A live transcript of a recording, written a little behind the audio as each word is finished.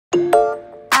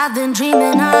I've been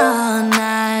dreaming all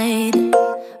night,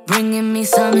 bringing me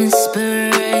some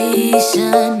inspiration.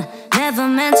 Never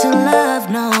meant to love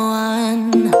no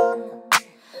one,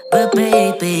 but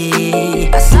baby,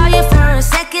 I saw you for a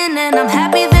second and I'm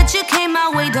happy that you came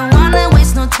my way. Don't wanna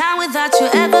waste no time without you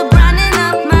ever brightening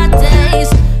up my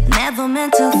days. Never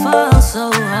meant to fall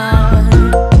so hard.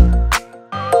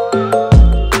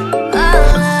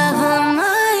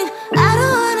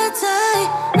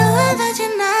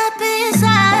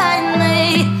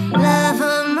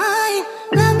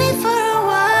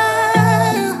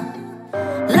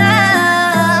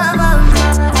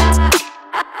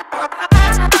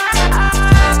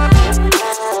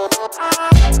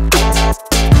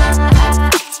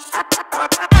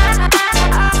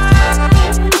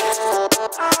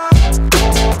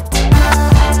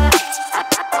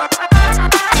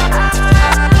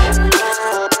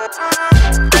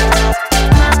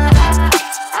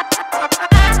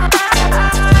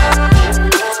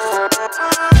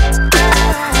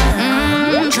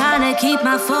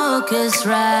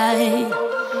 Right,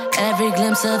 every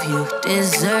glimpse of you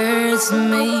deserts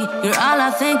me. You're all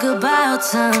I think about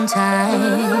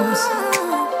sometimes.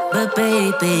 But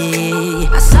baby,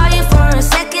 I saw you for a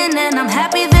second and I'm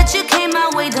happy that you came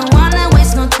my way. Don't wanna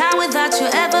waste no time without you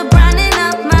ever brightening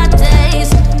up my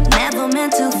days. Never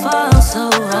meant to fall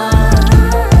so hard.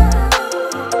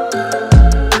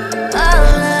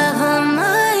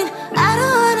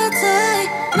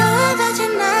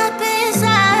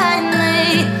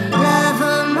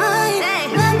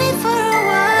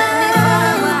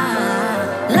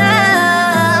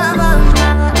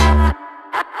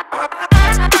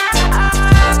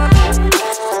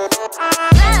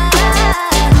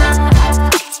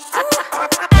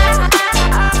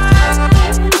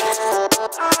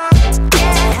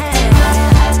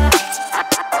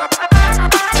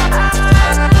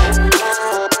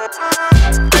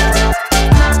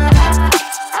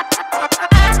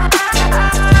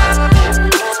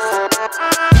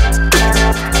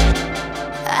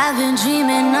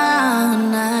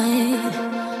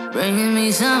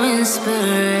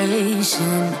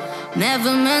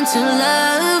 Never meant to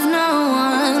love no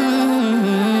one.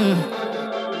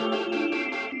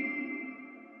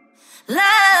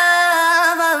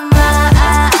 Love of mine.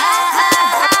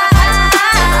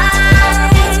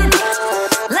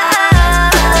 Love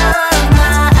of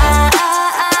mine.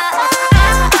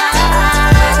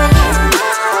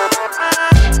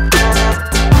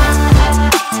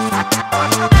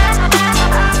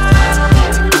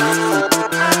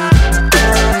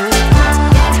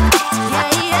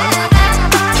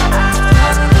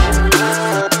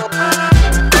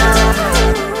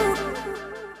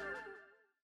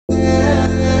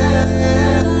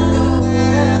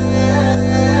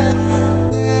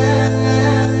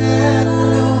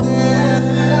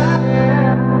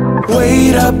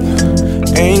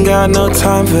 Ain't got no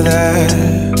time for that.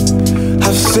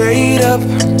 I've stayed up,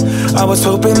 I was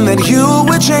hoping that you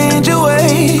would change your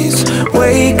ways.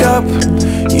 Wake up,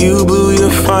 you blew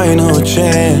your final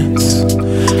chance.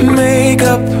 Make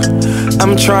up,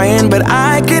 I'm trying but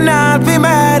I cannot be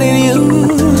mad at you.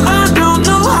 I don't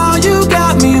know how you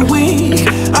got me weak.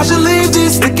 I should leave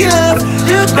this together.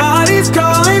 Your body's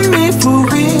calling me for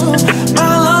real.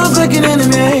 My love's like an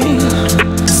enemy.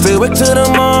 Stay awake till the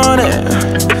morning.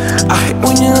 I hate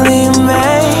when you leave me.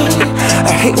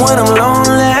 I hate when I'm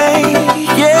lonely.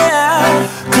 Yeah,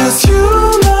 'cause you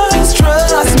must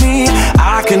trust me.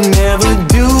 I can never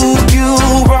do you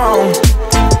wrong.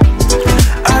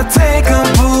 I take a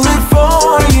bullet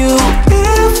for you.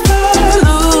 If I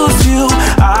lose you,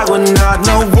 I would not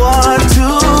know what to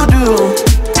do.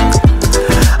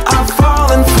 I'm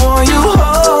falling for you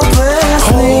hopeless.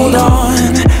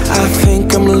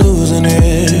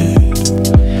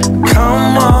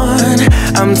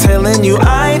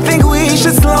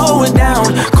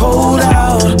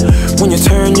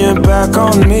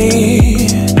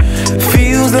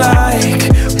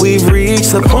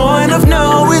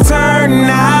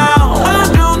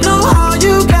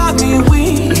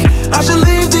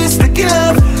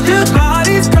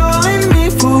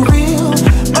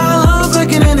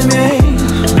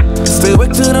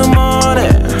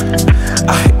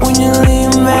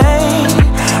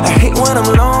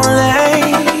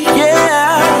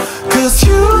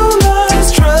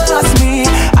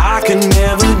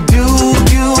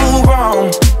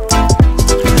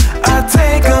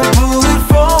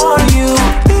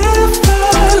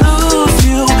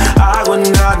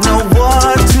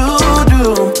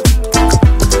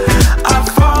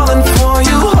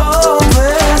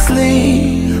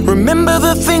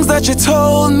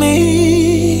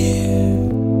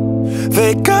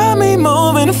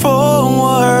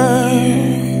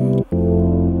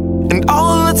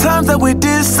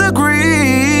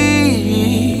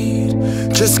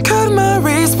 just cut my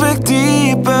respect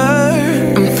deeper.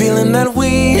 I'm feeling that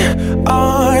we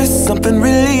are something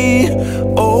really,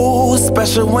 oh,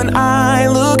 special when I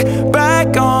look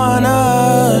back on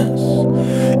us.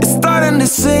 It's starting to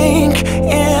sink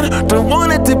in, don't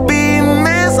want it to be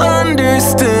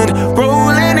misunderstood.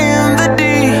 Rolling in the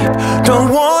deep,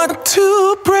 don't want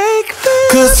to break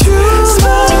this. 'Cause you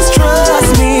must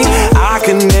trust me, I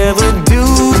can never do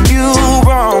you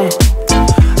wrong.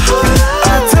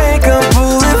 I'll take a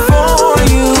bullet for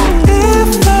you. If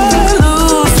I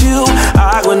lose you,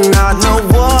 I would not know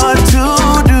what to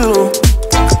do.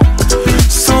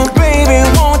 So baby,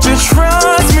 won't you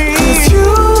trust me? 'Cause you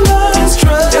must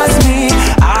trust me,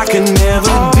 I can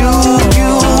never do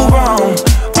you wrong.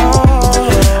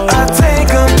 I'll take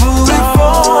a bullet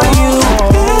for you.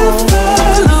 If I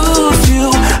lose you,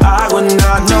 I would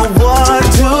not know what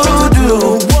to do.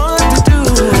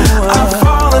 I'm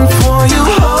falling for you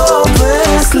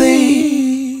hopelessly.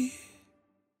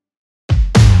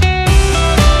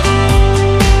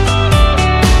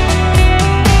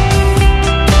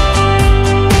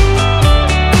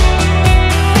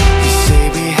 You say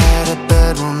we had a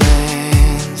bad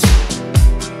romance,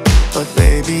 but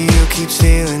baby you keep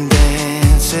stealing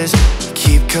dances.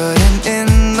 Keep cutting in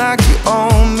like you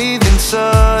own me, then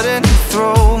suddenly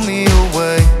throw me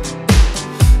away.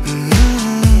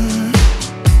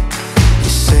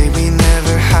 You say we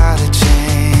never had a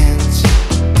chance,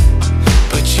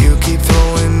 but you keep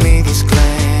throwing me these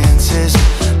glances,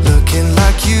 looking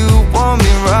like you want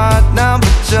me right now,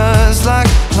 but just like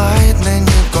lightning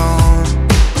you're gone.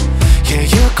 Yeah,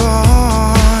 you're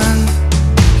gone.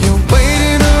 You're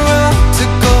waiting around to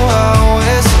go out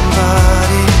with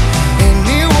somebody,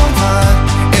 anyone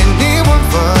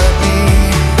but me.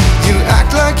 You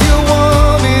act like you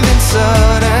want me, then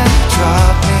suddenly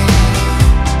drop me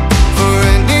for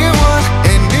anyone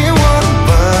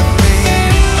but me.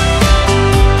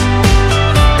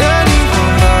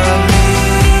 Anyone but me.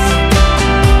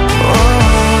 Oh,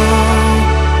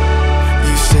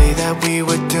 you say that we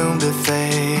were doomed to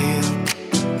fail,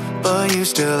 but you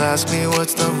still ask me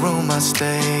what's the room I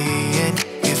stay in.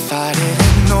 If I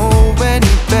didn't know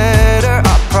any better,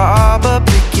 I'd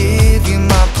probably give you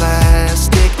my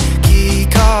plastic key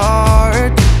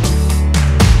card.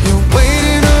 You're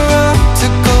waiting around to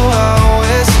go out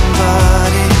with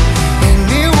somebody,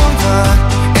 anyone but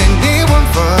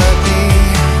me.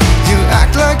 You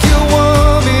act like you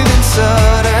want me, then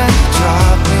suddenly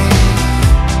drop me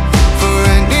for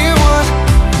anyone.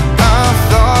 I've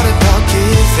thought about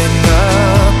giving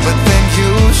up, but then you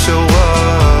show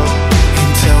up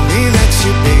and tell me that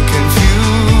you've been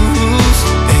confused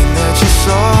and that you're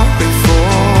sorry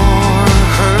for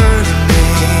hurting me.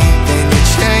 Then you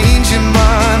change your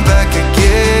mind back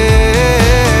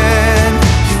again.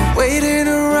 You're waiting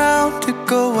around to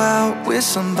go out with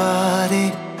somebody,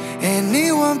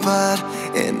 anyone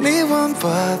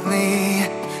but me.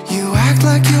 You act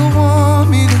like you want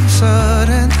me, then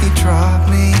suddenly drop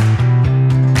me.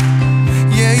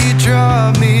 Yeah, you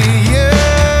drop me,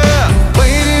 yeah. You're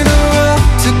waiting around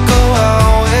to go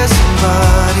out with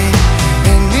somebody,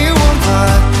 anyone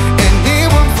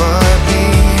but me.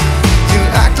 You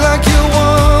act like you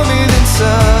want me, then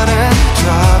suddenly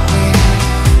drop me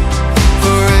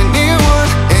for anyone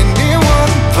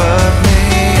but me.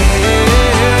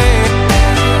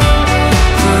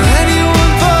 For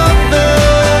anyone but me.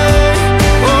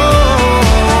 Oh,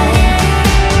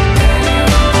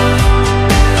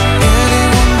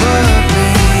 anyone but me.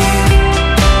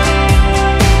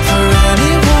 For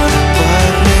anyone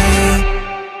but me.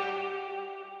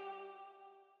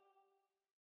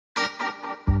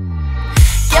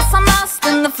 Guess I'm lost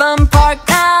in the fun park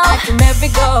now. Like a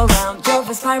merry-go-round, you're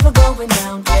a spiral going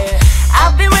down, yeah.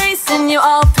 I've been racing you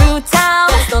all through town.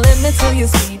 There's no limit to your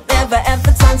speed, never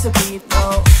ever time to beat, no.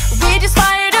 We just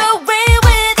fired away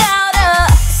without a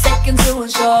second to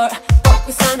ensure what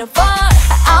we signed up for.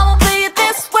 I won't play it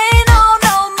this way, no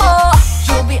more.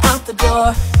 You'll be out the door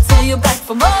till you're back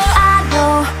for more. I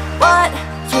know what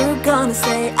you're gonna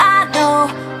say, I know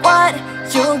what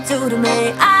you'll do to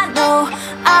me. I know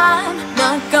I'm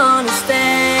not gonna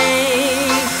stay.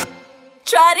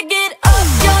 Try to get up,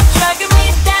 you're dragging me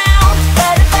down.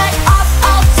 Better back off,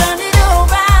 I'll turn it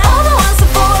around. All the once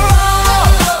and for all.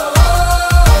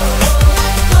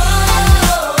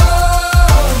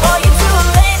 Boy, you're too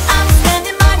late, I'm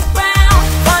standing my ground.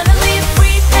 Finally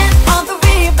free, and on the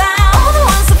rebound. All the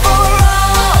once and for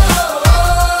all.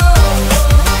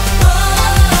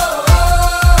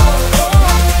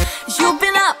 You've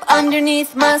been up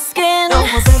underneath my skin. No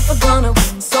one's ever gonna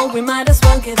win, so we might as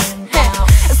well get in now.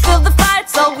 Still the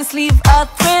fights always leave a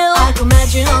thrill. I can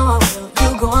imagine how I will. You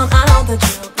go on, I know the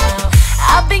drill now.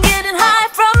 I've been getting high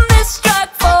from this drug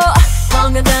for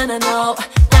longer than I know.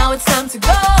 Now it's time to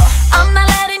go. I'm not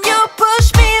letting you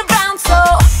push me around, so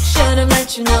should've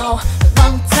let you know a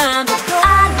long time ago.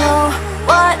 I know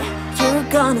what you're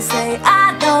gonna say.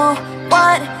 I know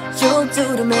what you'll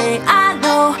do to me. I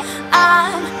know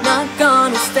I'm not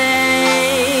gonna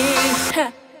stay.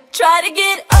 Try to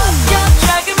get up, you're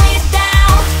dragging me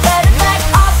down. Better back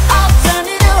off, I'll turn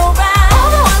it around. All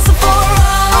the ones are for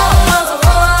all the ones are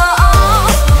for all.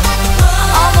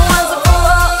 All the ones are for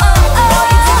all.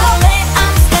 It's too late,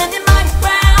 I'm standing my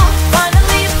ground.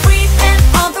 Finally free and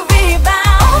on the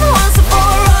rebound. All the ones are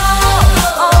for all.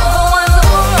 All the ones are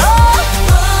for all.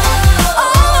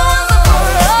 All the ones are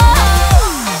for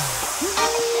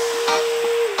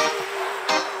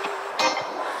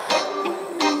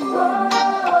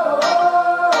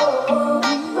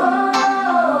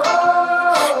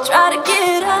try to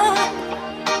get up,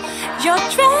 you're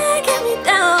dragging me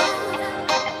down.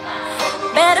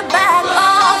 Better back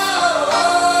off,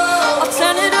 I'll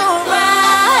turn it around.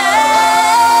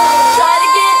 Try to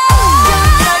get up, you're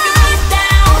dragging me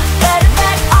down. Better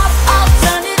back off, I'll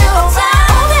turn it around. It's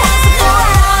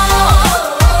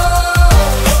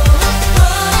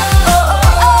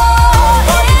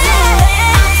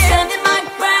I'm standing my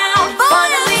ground.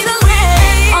 Finally the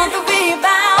rain on the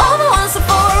rebound. All the ones are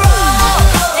for all.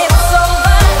 It's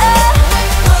over.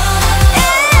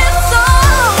 It's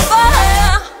over.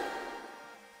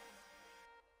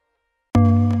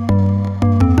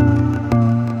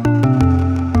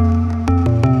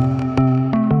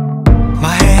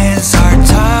 My hands are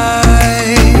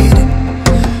tied,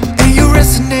 and you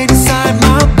resonate inside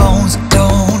my bones.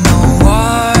 Don't know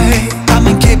why I'm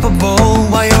incapable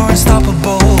while you're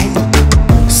unstoppable.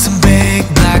 Some big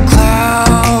black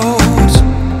clouds,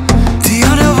 the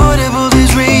unavoidable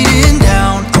is raining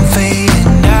down. I'm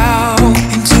fading out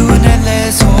into an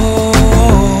endless hole.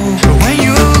 When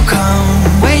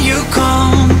you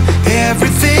come,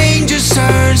 everything just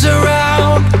turns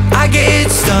around. I get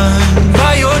stunned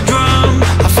by your drum.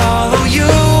 I follow you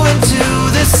into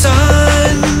the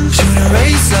sun. Shoot a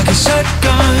race like a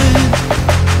shotgun.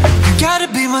 You gotta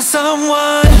be my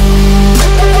someone.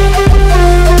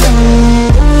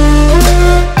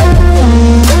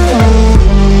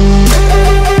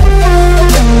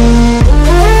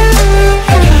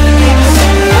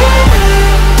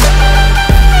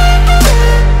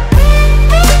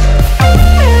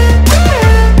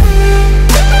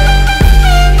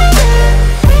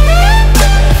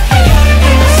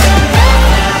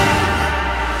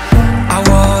 I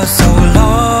was so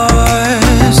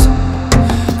lost,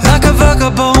 like a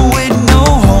vagabond with no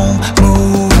home,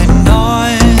 moving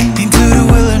on into the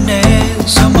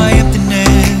wilderness of my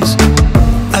emptiness.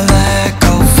 A lack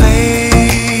of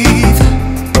faith,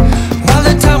 while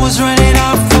the time was running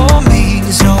out for me.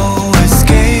 There's no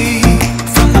escape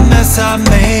from the mess I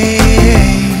made.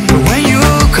 But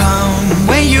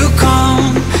when you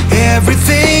come,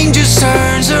 everything just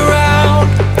turns around.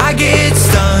 I get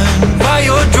stunned by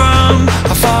your drum.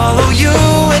 I follow you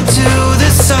into the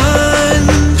sun.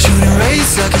 Shoot a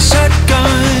race like a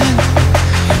shotgun.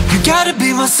 You gotta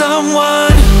be my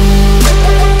someone.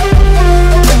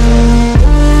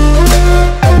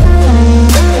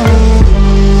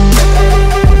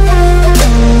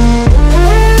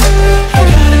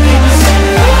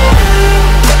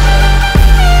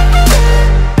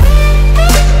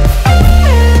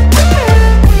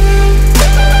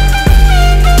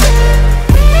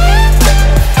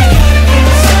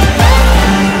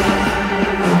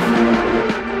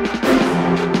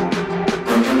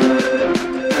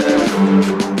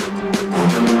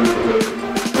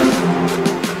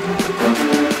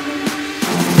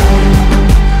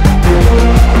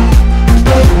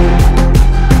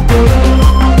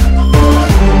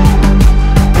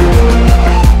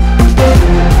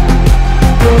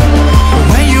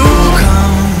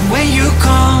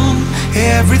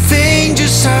 Everything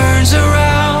just turns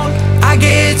around. I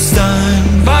get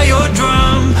stunned by your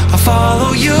drum. I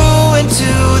follow you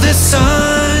into the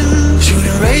sun. Shoot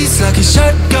a race like a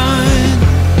shotgun.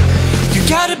 You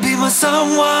gotta be my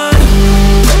someone.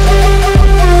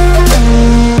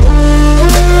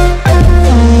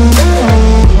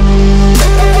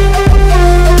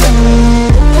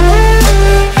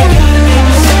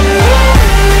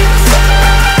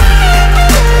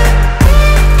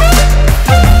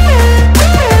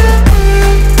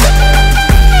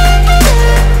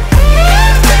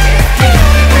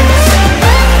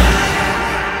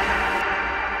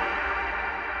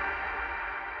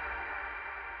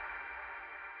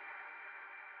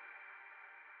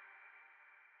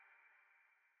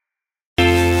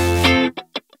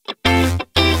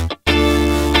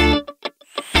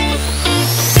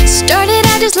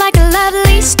 just like a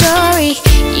lovely story.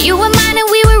 You were mine and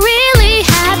we were really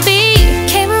happy.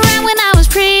 Came around when I was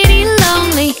pretty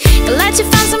lonely. Glad you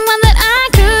found someone that I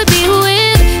could be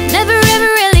with. Never ever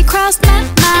really crossed my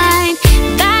mind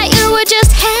that you were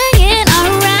just hanging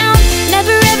around.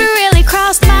 Never ever really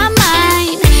crossed my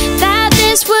mind that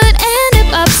this would end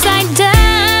up upside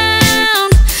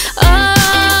down.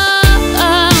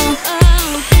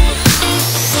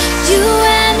 You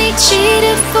and me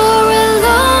cheated for a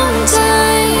long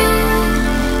time.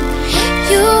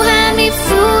 You had me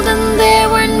fooled and there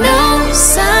were no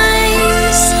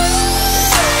signs.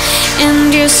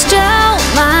 And you stole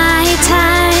my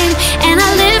time, and I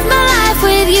lived my life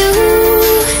with you.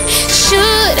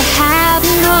 Should have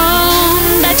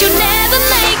known that you'd never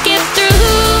make it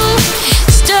through.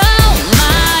 Stole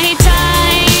my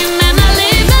time, and I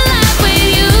lived my life with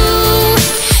you.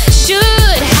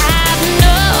 Should have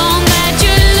known that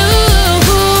you'd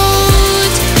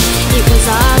lose. It was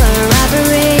all a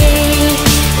robbery.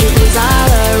 It was all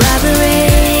a robbery.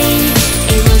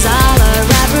 It was all a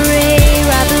robbery.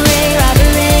 Robbery,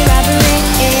 robbery, robbery.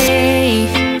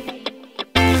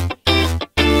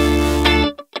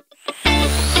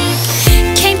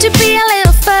 Came to be a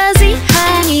little fuzzy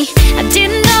honey. I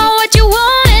didn't know what you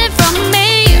wanted from me.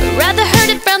 Rather heard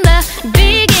it from the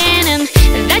beginning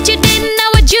that you didn't know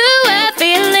what you were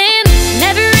feeling.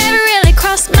 Never ever really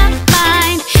crossed my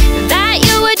mind that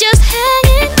you were just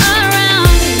hanging around.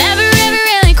 Never ever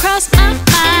really crossed my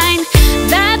mind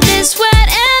that this would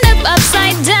end up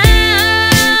upside down.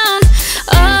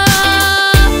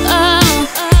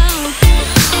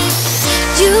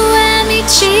 You and me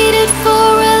cheated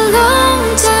for a long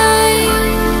time.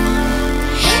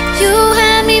 You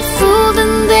had me fooled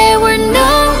and there were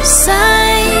no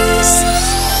signs.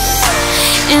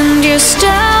 And you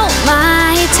stole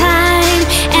my time,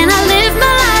 and I lived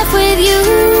my life with you.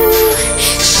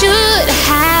 Should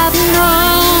have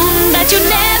known that you'd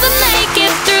never make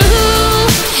it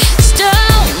through.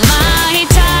 Stole my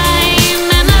time,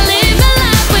 and I lived my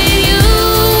life with you.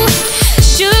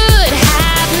 Should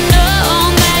have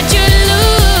known that you'd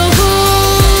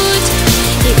lose.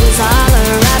 It was all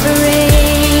a robbery.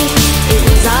 It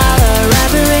was all a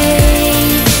robbery.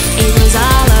 It was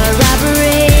all a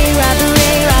robbery.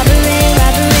 Robbery, robbery,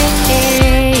 robbery.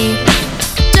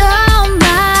 Stole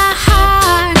my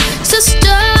heart. So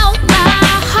stole my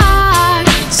heart.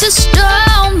 So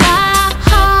stole my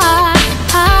heart.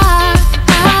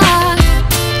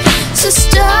 So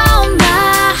stole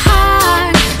my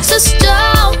heart. So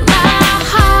stole my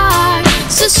heart.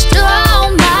 So stole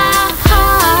my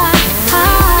heart.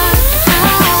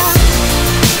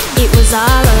 It was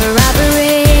all a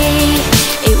robbery.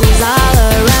 It was all a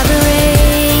robbery.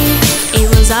 It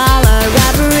was all a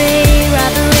robbery.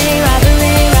 Robbery,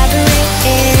 robbery, robbery.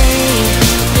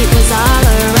 It was all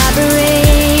a robbery.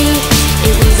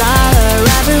 It was all a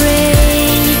robbery.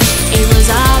 It was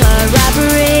all a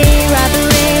robbery.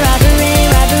 Robbery, robbery,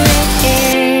 robbery.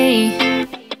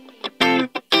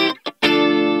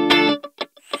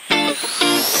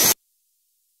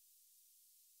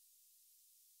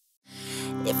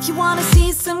 If you wanna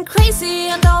see some crazy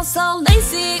and also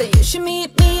lazy, then you should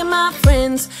meet me and my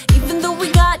friends. Even though we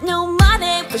got no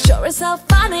money, we're sure as hell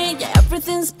funny. Yeah,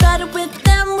 everything's better with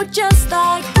them. We're just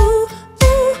like ooh,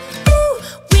 ooh, ooh.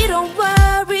 We don't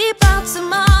worry about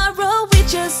tomorrow. We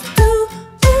just ooh,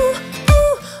 ooh,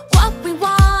 ooh. What we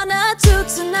wanna do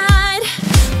tonight.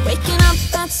 Waking up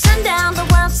at sundown, the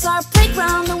world's our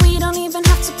playground, and we don't even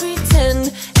have to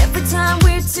pretend. Every time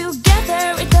we're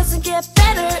together, it doesn't get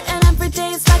better, and every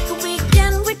day's like a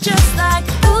weekend. We're just like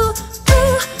ooh,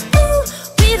 ooh, ooh.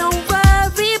 We don't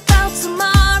worry about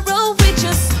tomorrow. We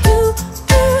just ooh,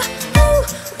 ooh, ooh.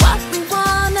 What we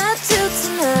wanna do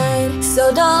tonight. So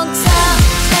don't tell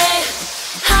me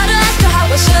how to act or how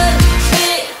I should be.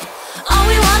 All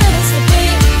we wanted is to be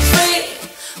free.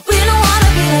 We don't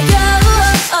wanna be like you.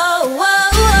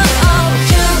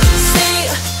 You see,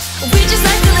 we just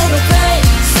act a little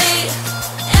crazy,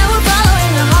 and we're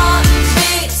following our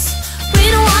heartbeats. We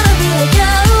don't wanna be like you.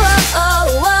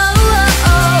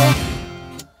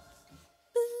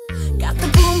 Got the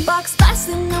boombox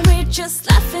blasting and we're just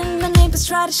laughing. The neighbors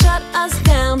try to shut us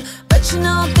down, but you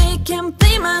know they can't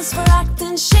blame us for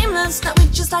acting shameless. Now we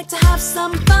just like to have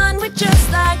some fun. We're just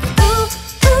like ooh,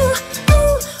 ooh,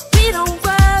 ooh. We don't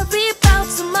worry about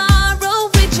tomorrow.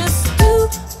 We just ooh,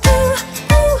 ooh,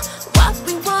 ooh. What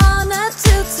we wanna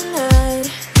do tonight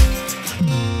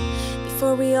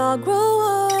before we all grow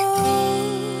old.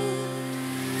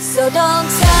 So don't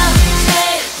tell me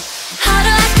how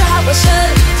to act or how I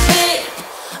should be.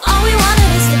 All we wanted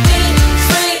is to be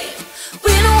free.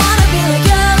 We don't wanna be like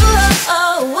you.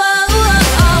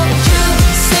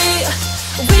 You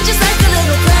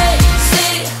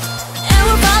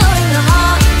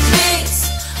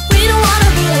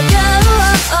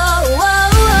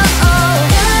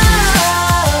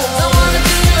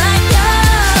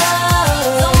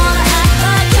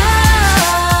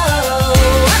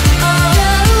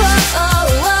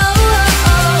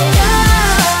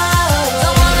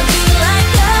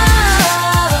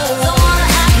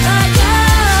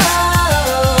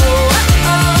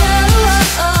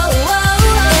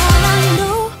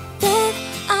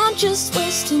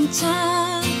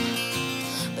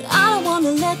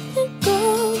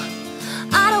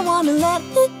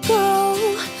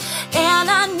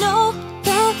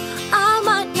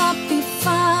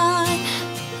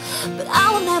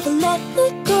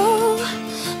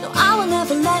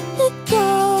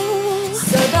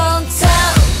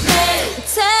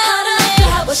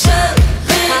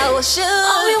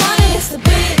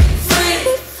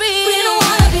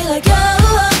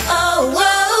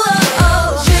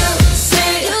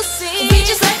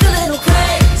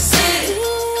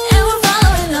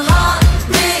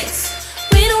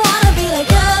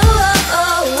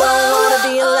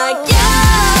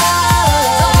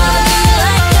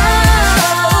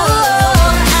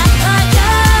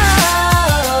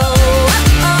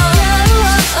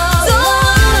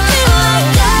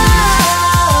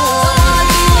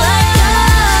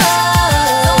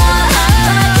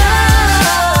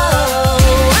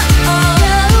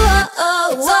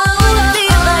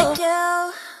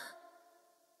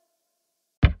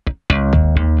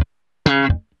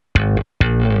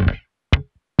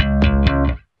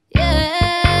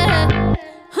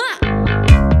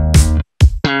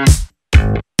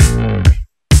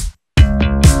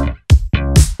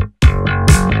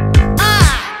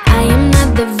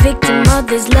victim of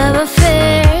this love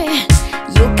affair.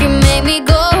 You can make me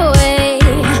go away.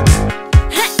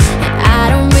 I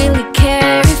don't really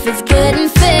care if it's good and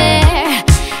fair.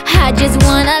 I just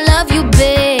wanna love you,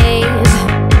 babe.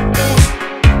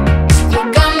 You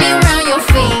got me around your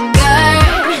finger,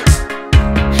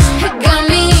 got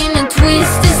me in a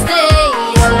twisted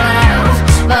state of life,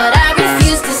 but I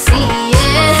refuse to see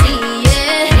it.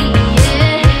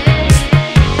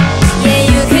 Yeah,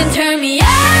 you can turn me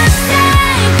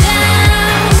upside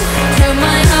down, turn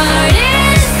my heart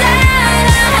inside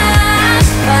out,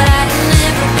 but I can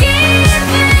never give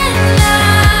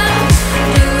up.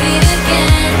 Do it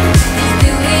again, just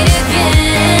do it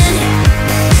again.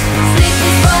 Sleep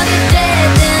is for the dead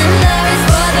and love is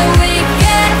for the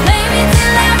wicked. Play me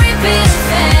till I repeat and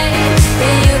fade.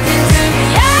 Yeah, you can turn me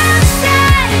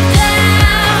upside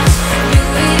down. Do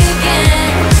it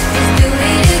again, just do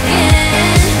it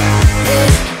again. Yeah,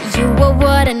 you are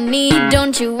what I need,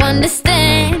 don't you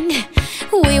understand?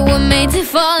 We were made to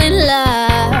fall in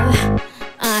love.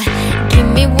 Give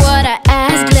me what I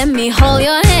ask, let me hold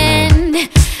your hand.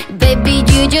 Baby,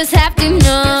 you just have to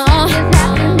know.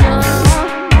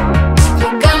 You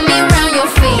got me around your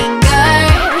finger,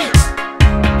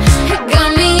 got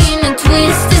me in a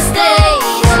twisted state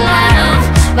of life,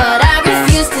 but I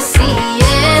refuse to see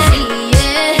it.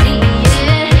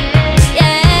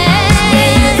 Yeah,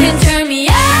 you can turn me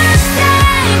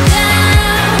upside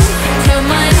down, turn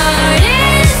my heart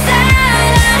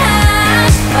inside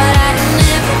out, but I can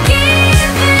never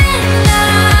give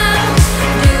up.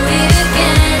 Do it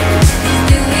again, just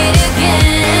do it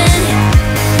again.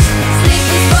 Sleep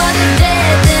is for the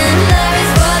dead and love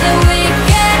is for the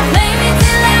wicked. Play me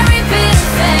till I repeat and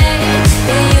fade.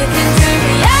 Yeah, you can turn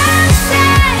me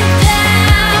upside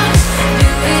down. Do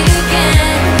it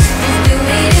again, just do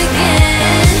it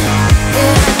again.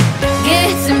 Yeah. Give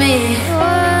it to me,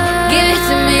 give it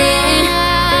to me.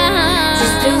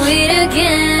 Just do it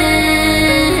again.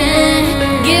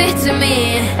 Give it to me,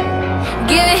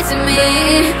 give it to me.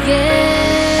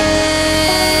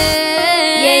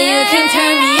 Yeah, you can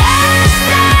turn me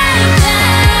upside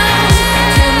down,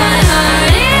 turn my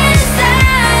heart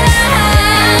inside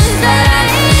out, but I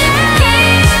can never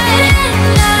give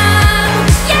up.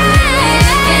 Yeah,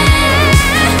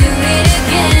 just do it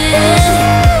again.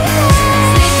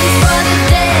 Sleep is for the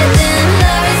dead and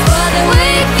love is for the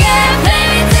wicked. Play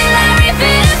me till I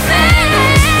repeat and fade.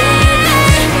 Yeah, you can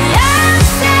turn me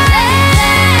upside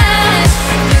down.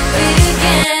 Do it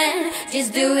again, just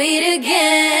do it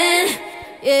again.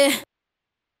 Yeah.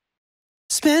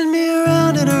 Spin me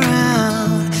around and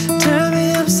around, turn me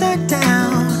upside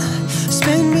down.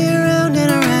 Spin me around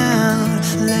and around,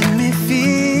 let me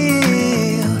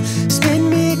feel. Spin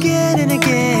me again and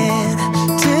again,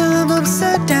 till I'm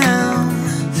upside down.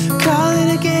 Calling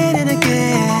again and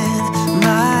again,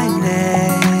 my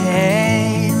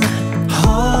name.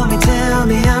 Hold me, tell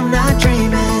me I'm not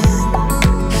dreaming.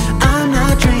 I'm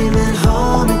not dreaming.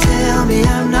 Hold me, tell me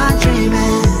I'm not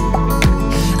dreaming.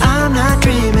 I'm not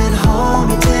dreaming. Hold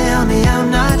me, tell me I'm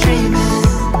not dreaming.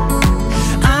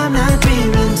 I'm not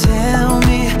dreaming. Tell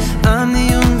me I'm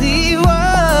the only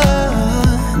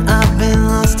one. I've been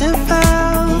lost and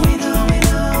found.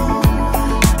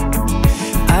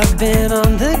 I've been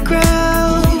on the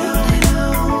ground.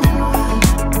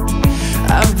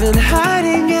 I've been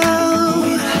hiding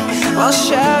out while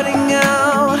shouting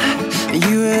out.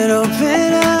 You would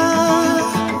open up.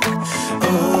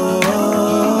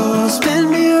 Oh, spin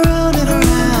me around and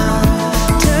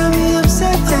around, turn me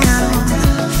upside down.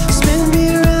 Spin me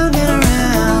around and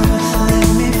around, let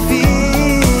me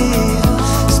feel.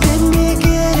 Spin me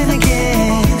again and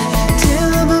again, till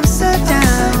I'm upside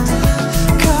down.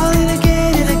 Calling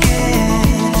again and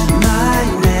again, my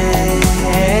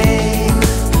name.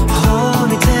 Hold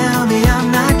me, tell me I'm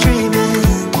not dreaming.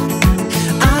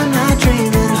 I'm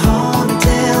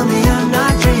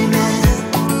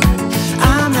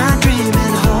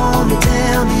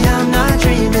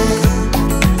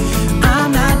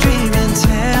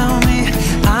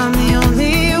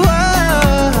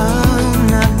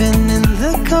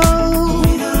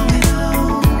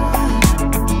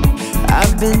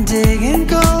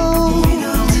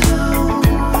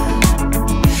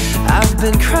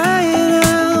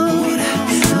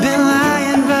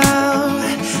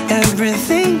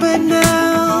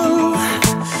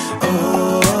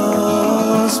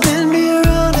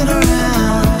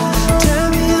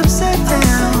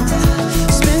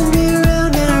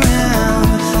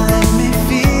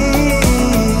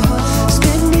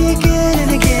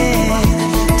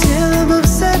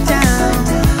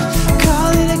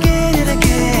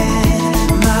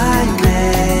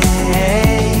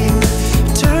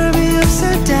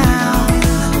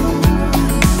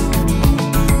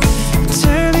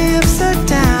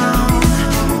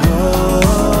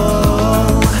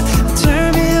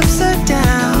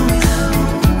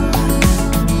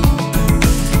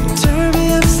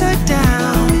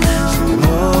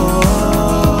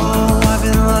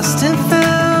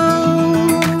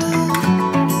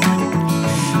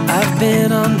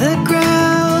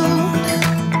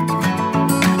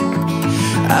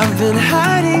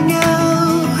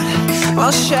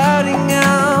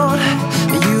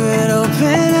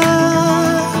it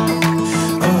up.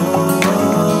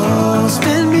 Oh,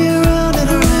 spin me around and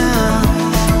around,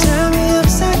 turn me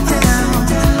upside down,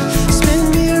 spin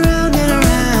me around and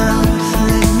around,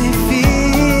 let me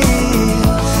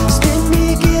feel, spin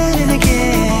me again and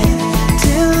again,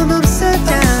 till I'm upside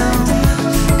down,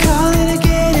 calling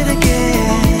again and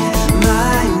again,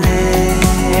 my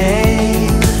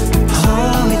name.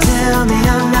 Hold me, tell me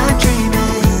I'm not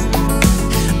dreaming,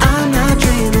 I'm not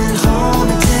dreaming. Hold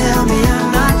me, tell me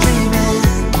I'm not dreaming,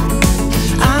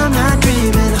 I'm not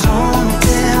dreaming. Hold me,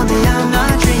 tell me I'm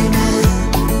not dreaming,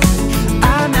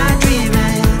 I'm not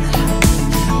dreaming,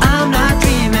 I'm not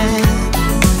dreaming,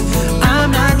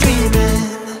 I'm not dreaming.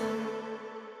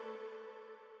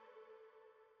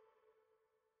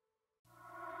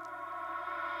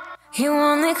 You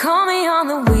only call me on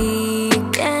the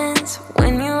weekends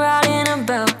when you're out and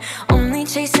about, only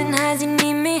chasing highs. You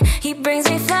need me. He brings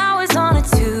me flowers on a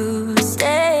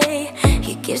Tuesday.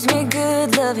 He gives me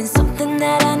good loving, something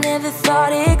that I never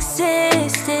thought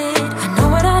existed. I know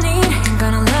what I need, ain't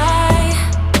gonna lie.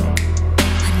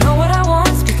 I know what I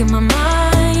want, speaking my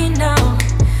mind now.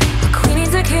 A queen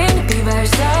needs a king to be by her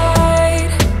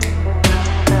side.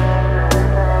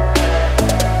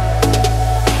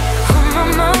 On my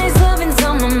mind's loving's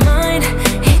on my mind.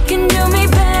 He can do me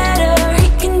better, he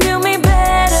can do me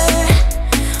better.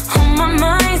 On my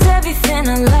mind's everything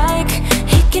I like.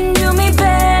 He can do me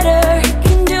better, he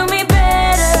can do me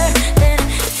better than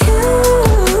you.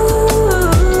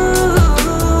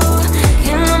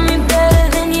 Can love me better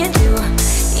than you do,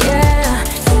 yeah.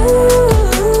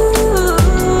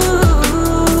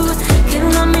 You can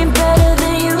love me better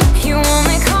than you. You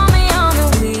only call me on the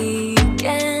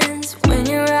weekends when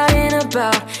you're out and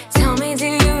about. Tell me, do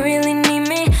you really need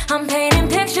me? I'm painting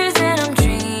pictures and I'm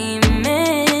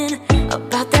dreaming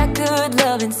about that good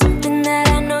loving, something that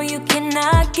I know you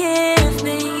cannot give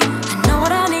me. I know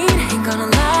what I need, ain't gonna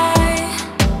lie.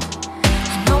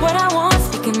 I know what I want,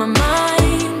 speaking my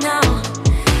mind now.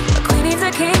 A queen needs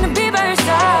a king to be by her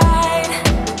side.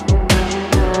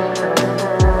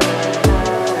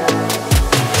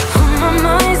 On my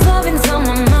mind's loving's on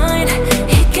my mind.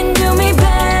 He can do me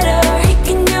better, he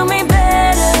can do me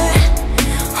better.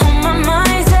 On my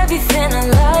mind's everything I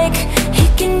like. He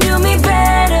can do me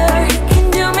better, he can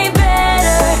do me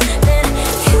better than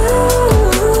you.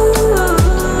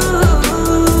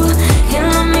 Can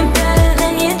love me better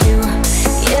than you do,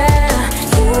 yeah.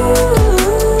 You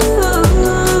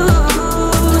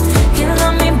can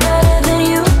love me better than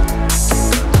you.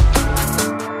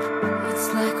 It's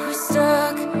like we're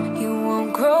stuck, you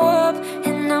won't grow up,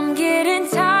 and I'm getting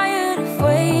tired of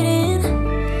waiting.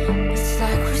 It's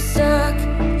like we're stuck,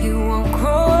 you won't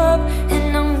grow up,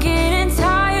 and I'm getting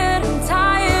tired, I'm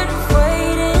tired of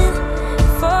waiting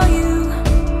for you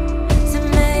to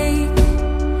make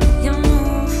your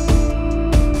move.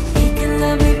 He can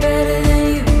love me better than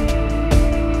you,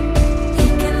 he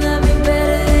can love me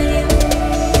better than you.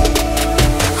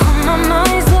 On my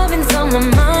mind's loving's on my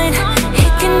mind. He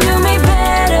can do me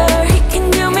better, he can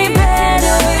do me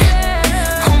better.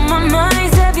 On my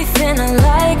mind's everything I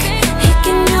like. He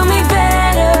can do me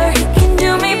better, he can do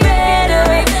me better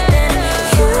than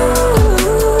you.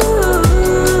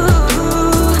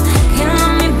 Can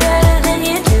love me better than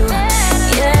you do,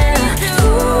 yeah.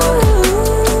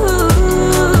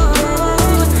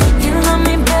 You can love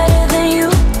me better than you,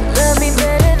 love me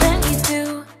better than you do.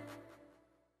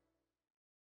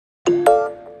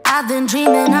 I've been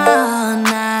dreaming all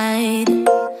night,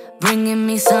 bringing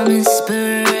me some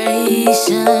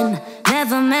inspiration.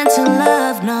 Never meant to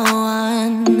love no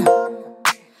one,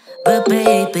 but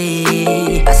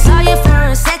baby, I saw you for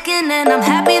a second and I'm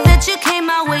happy that you came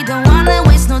my way. Don't wanna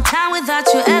waste no time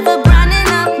without you ever brightening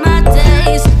up my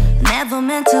days. Never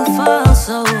meant to fall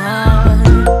so hard.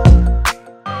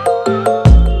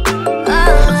 Oh,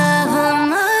 love of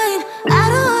mine, I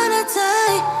don't wanna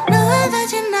die knowing that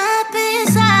you're not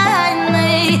beside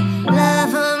me.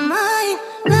 Love of mine,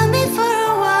 love me for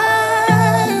a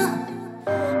while.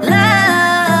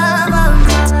 Love of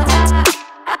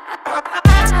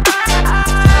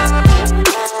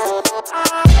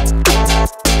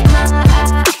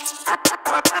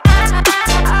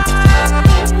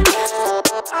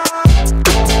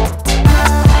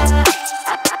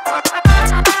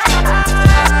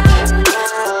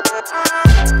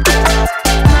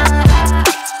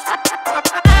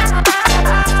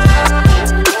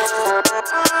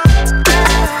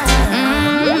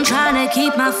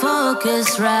keep my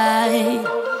focus right.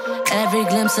 Every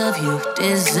glimpse of you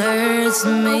deserts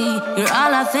me. You're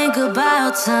all I think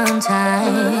about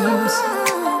sometimes.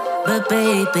 But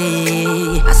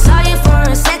baby, I saw you for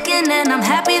a second and I'm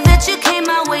happy that you came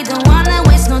my way. Don't wanna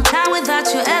waste no time without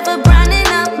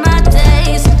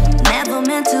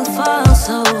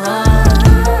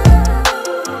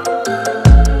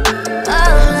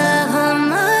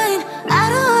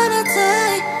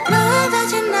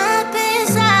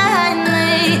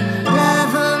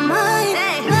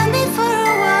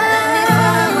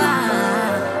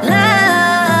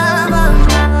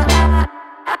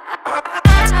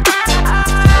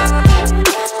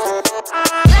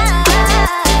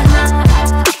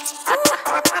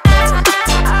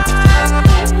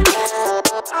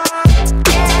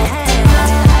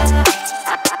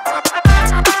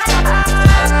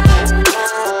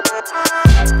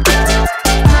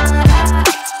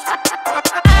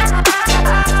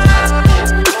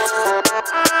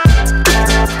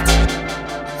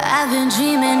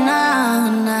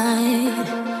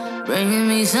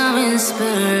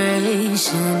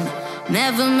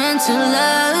to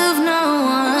love no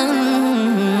one.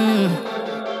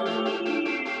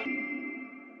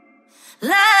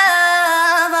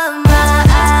 Love of mine.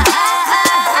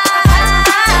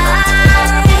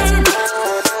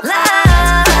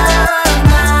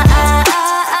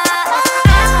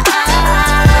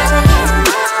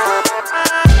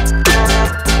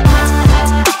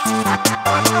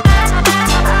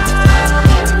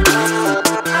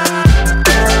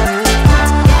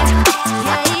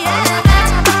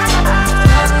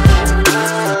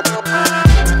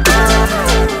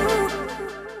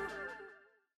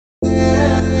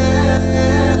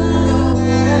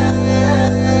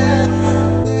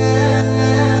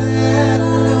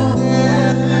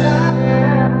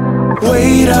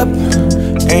 Wait up,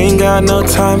 ain't got no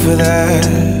time for that.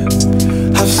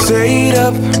 I've stayed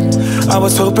up, I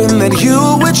was hoping that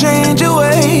you would change your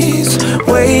ways.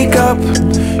 Wake up,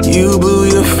 you blew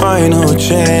your final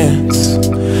chance.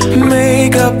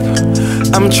 Make up,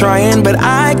 I'm trying but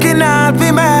I cannot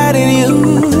be mad at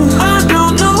you. I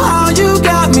don't know how you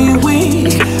got me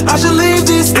weak. I should leave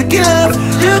this to give.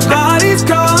 Your body's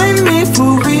calling me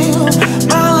for real.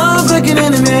 My love's like an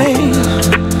enemy.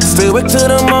 Stay awake till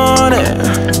the morning.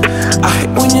 I hate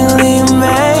when you leave me.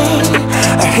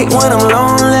 I hate when I'm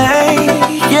lonely.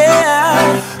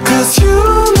 Yeah, 'cause you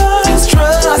must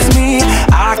trust me.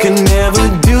 I can never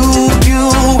do you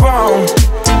wrong.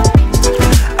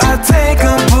 I take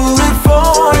a bullet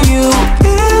for you.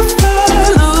 If I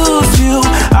lose you,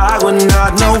 I would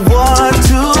not know what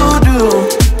to do.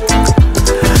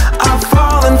 I've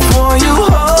fallen for you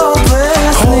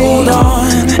hopelessly. Hold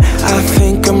on, I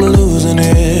think I'm losing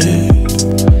it.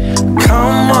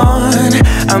 Come on,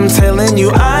 I'm telling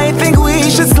you, I think we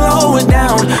should slow it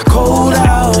down. Cold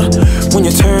out when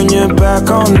you turn your back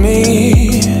on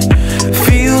me.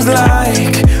 Feels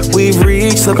like we've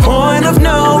reached the point of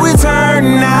no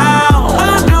return now.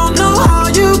 I don't know how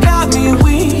you got me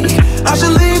weak. I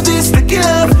should leave this to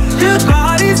give. Your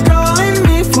body's calling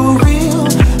me for real.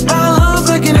 My love's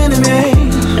like an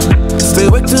enemy. Stay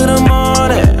awake till the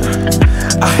morning.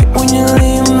 I hate when you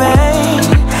leave me.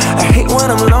 I hate when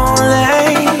I'm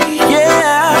lonely.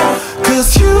 Yeah, 'cause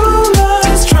you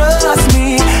must trust me.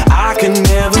 I can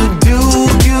never do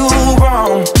you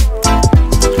wrong.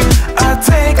 I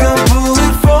take a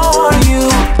bullet for you.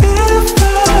 If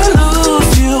I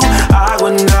lose you, I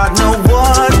would not know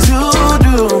what to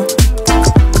do.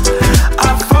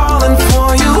 I've fallen for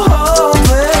you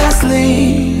hopelessly.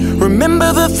 Remember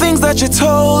the things that you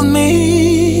told me?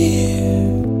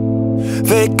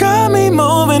 They got me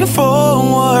moving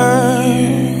forward.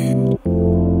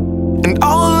 And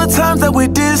all the times that we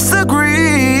disagreed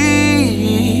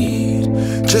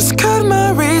just cut my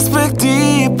respect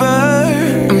deeper.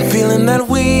 I'm feeling that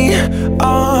we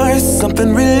are something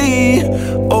really,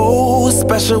 oh,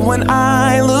 special when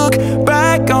I look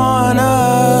back on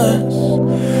us.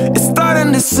 It's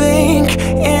starting to sink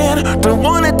in, don't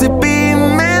want it to be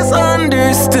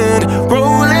misunderstood.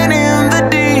 Rolling in the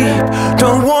deep,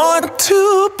 don't want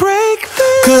to break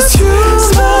this. 'Cause you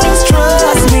must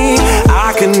trust me. I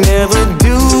can never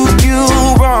do you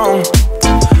wrong.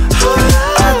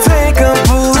 I take a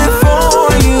bullet for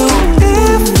you.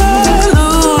 If I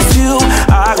lose you,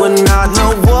 I would not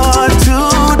know what to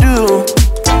do.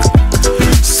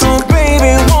 So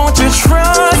baby, won't you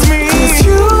trust me? 'Cause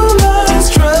you must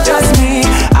trust me.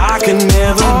 I can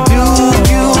never do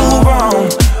you wrong.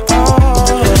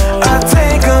 I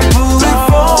take a bullet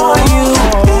for you.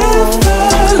 If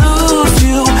I lose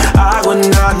you, I would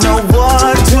not know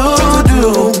what to do.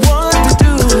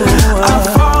 I've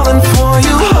fallen for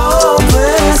you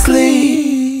hopelessly.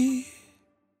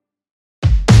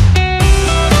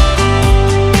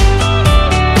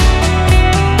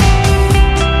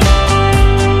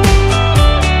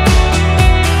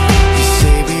 You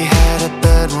say we had a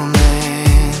bad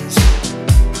romance,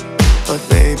 but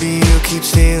baby you keep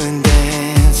stealing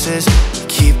dances.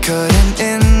 Keep cutting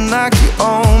in like you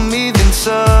own me, then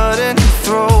suddenly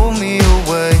throw me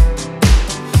away.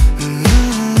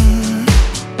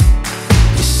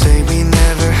 You say we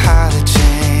never had a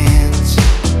chance,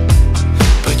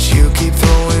 but you keep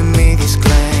throwing me these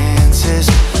glances,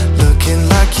 looking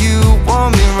like you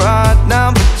want me right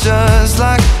now, but just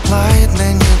like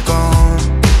lightning you're gone.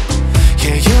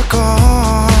 Yeah, you're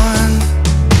gone.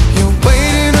 You're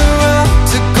waiting around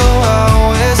to go out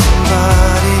with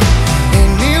somebody.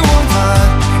 Anyone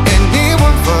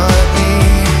but me.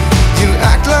 You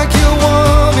act like you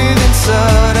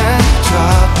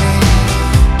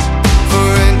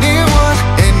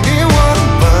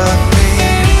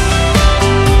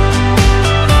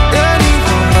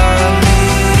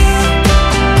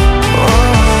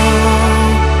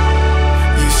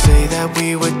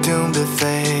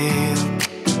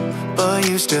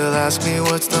me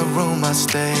what's the room I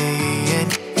stay in.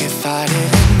 If I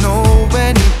didn't know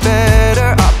any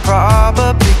better, I'd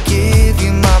probably give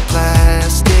you my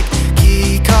plastic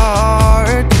key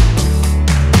card.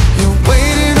 You're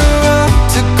waiting around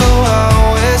to go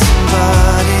out with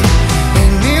somebody,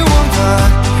 anyone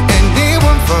but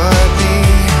me.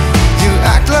 You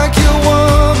act like you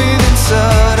want me, then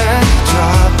suddenly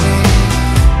drop me.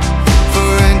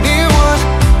 For anyone,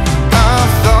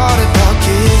 I've thought about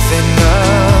giving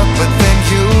up, but then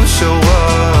you show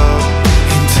up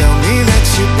and tell me that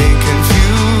you've been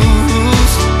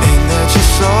confused and that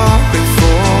you're sorry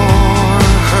for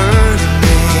hurting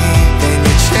me. Then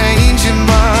you change your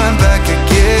mind back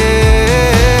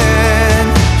again.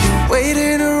 You're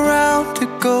waiting around to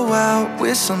go out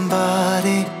with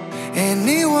somebody,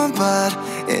 anyone but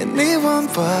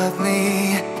me.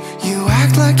 You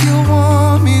act like you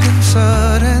want me, then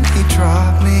suddenly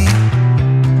drop me.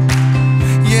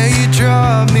 Yeah, you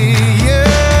drop me,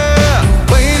 yeah. You're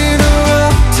waiting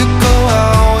around to go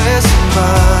out with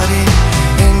somebody,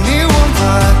 anyone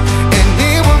but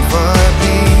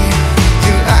me.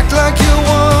 You act like you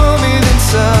want me, then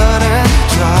suddenly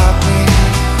drop me.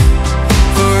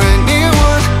 For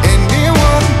anyone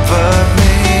but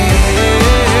me.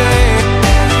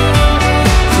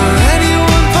 For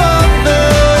anyone but me.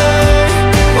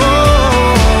 Oh.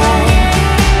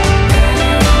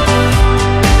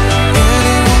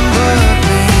 Anyone but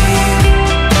me.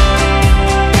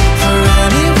 For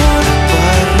anyone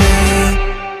but me.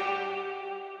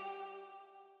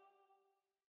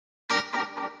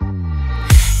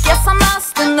 Guess I'm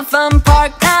lost in the fun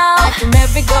park now. Like a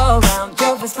merry-go-round,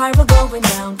 drove a spiral going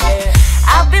down, yeah.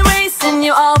 I've been racing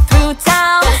you all through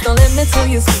town. There's no limit to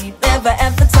your speed, never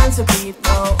ever time to breathe,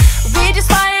 no. We just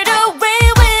fired away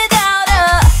without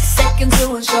a second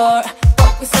to ensure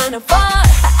what we signed up for.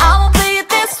 I won't play it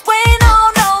this way, no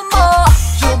more.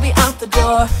 You'll be out the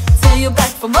door till you're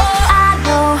back for more. I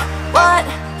know what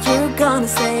you're gonna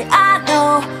say, I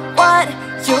know what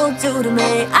you'll do to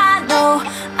me. I know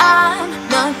I'm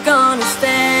not gonna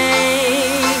stay.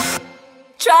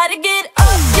 Try to get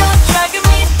up, you're dragging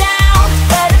me down.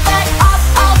 Better back off,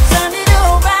 I'll turn it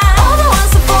around. All the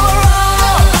once and for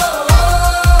all.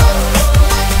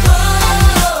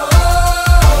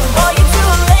 Boy, you're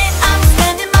too late, I'm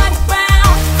standing my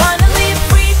ground. Finally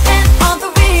free and on the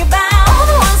rebound. All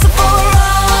the once and for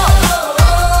all.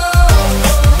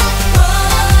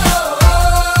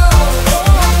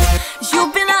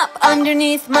 You've been up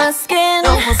underneath my skin.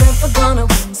 No one's ever gonna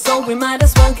win, so we might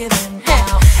as well get in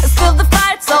now. Still the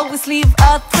fights always leave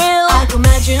a thrill. I can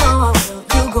imagine how I will.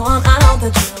 You go on, I know the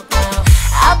drill now.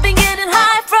 I've been getting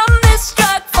high from this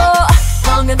drug for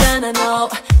longer than I know.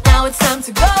 Now it's time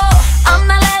to go. I'm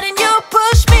not letting you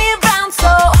push me around,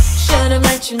 so should've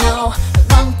let you know a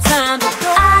long time ago.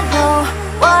 I know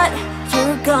what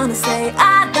you're gonna say,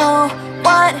 I know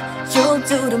what you'll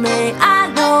do to me. I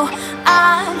know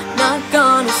I'm not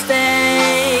gonna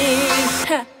stay.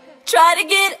 Try to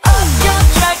get up, you're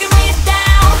dragging me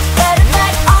down. Better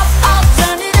back off, I'll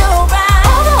turn it around.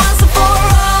 All the ones and for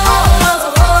all. All the ones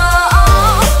and for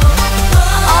all.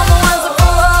 All the ones and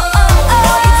for all.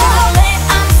 You're too late,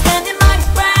 I'm standing my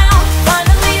ground.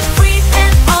 Finally free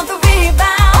and on the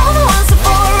rebound. All the ones and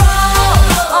for all.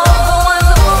 All the ones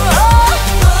and for all.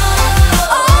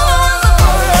 All the ones and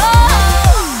for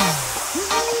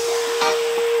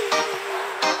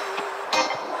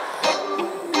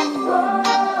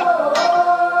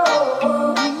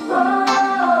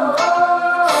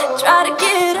Try to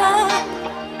get up,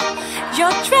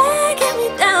 you're dragging me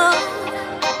down.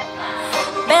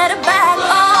 Better back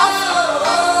off,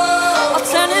 I'll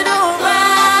turn it around.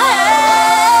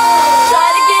 Try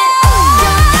to get up,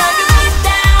 you're dragging me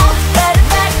down. Better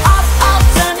back off, I'll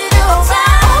turn it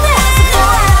around. All the ones and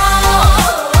for all.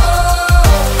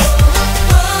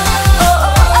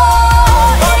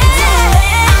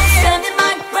 I'm standing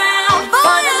my ground.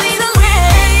 Finally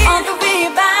free on the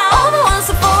rebound. All the ones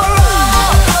and for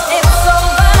all. It's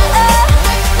over.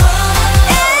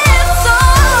 It's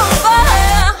over.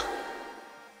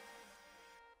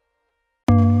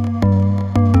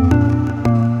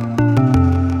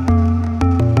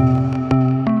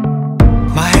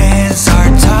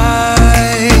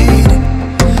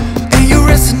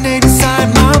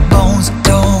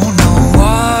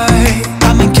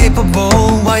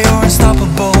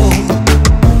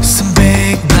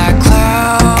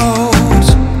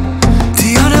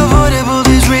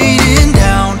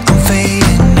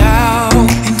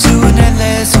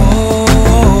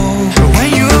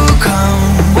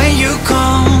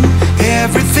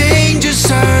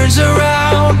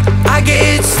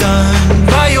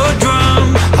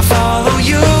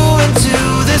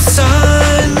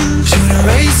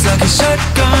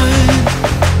 shotgun.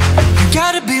 You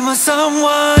gotta be my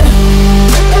someone.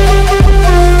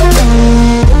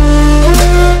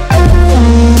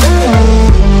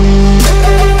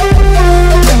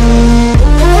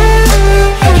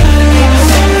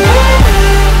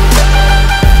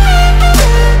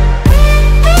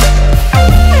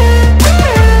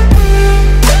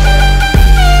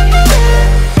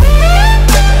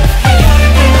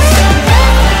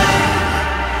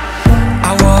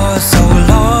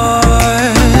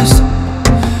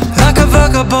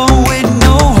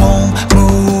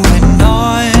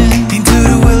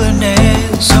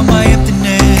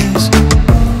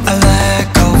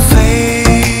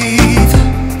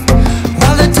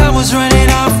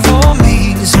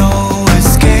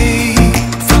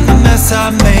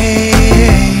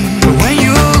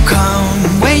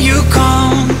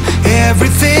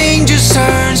 Everything just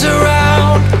turns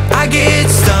around. I get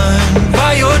stunned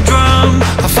by your drum.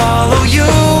 I follow you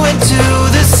into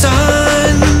the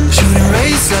sun. Shooting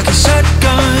rays like a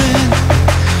shotgun.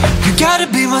 You gotta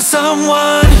be my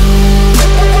someone.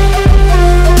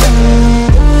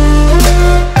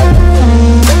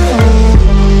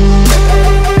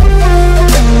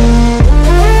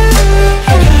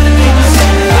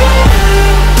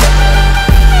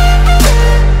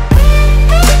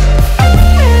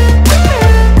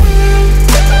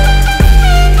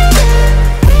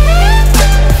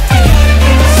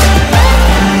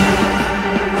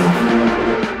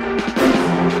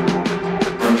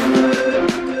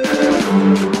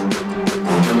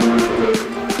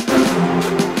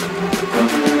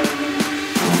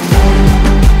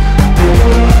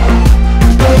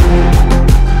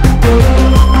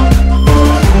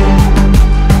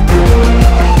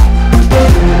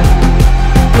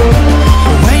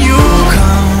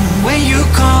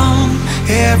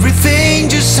 Everything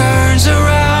just turns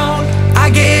around. I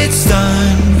get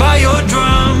stunned by your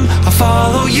drum. I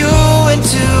follow you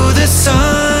into the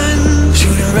sun.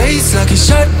 Shooting rays like a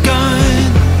shotgun.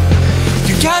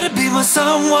 You gotta be my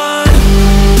someone.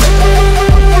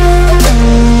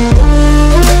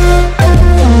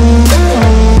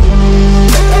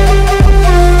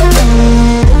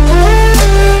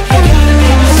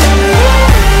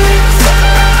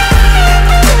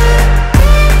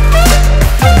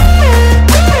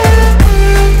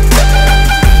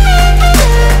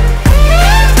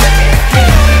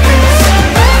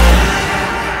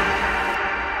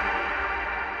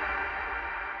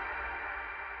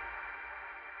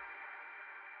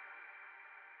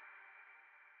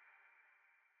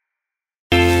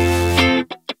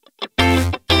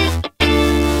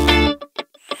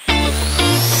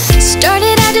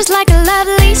 Started out just like a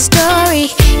lovely story.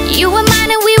 You were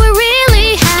mine and we were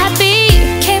really happy.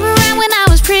 Came around when I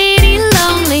was pretty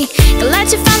lonely.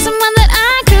 Glad you found someone that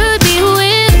I could be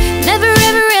with. Never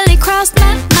ever really crossed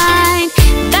my mind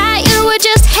that you were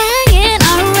just hanging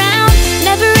around.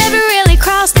 Never ever really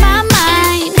crossed my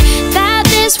mind that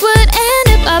this would end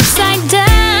up upside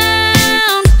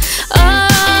down. Oh,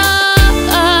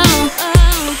 oh,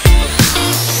 oh.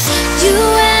 You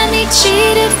and me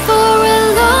cheated for a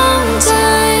long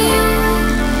time.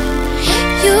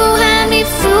 You had me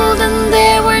fooled and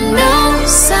there were no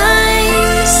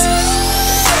signs.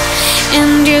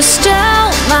 And you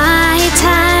stole my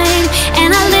time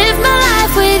and I lived my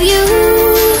life with you.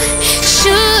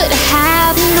 Should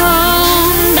have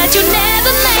known that you'd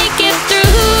never make it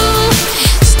through.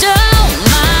 Stole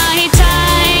my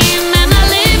time and I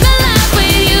lived my life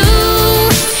with you.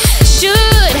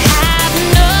 Should have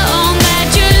known that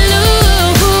you'd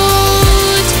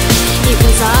lose. It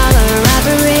was all a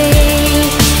robbery.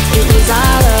 It was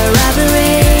all a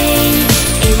robbery.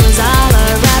 It was all a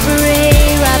robbery.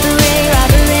 Robbery,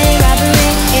 robbery,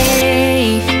 robbery.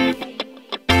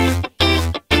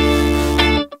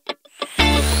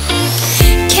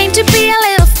 Came to be a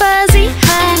little fuzzy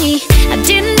honey. I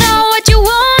didn't know what you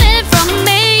wanted from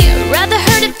me. Rather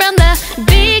heard it from the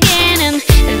beginning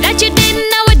that you didn't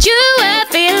know what you were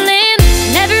feeling.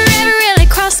 Never ever really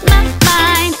crossed my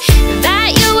mind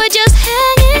that you were just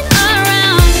hanging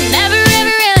around. Never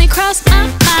ever really crossed my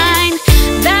mind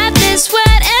that this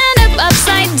would end up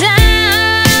upside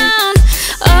down.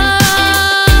 Oh,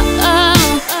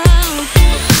 oh, oh.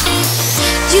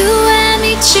 You and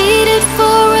me cheated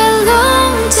for a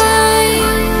long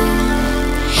time.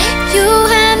 You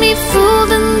had me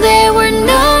fooled and there were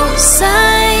no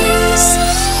signs.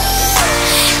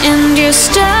 And you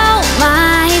stole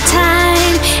my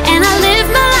time and I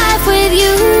lived my life with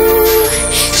you.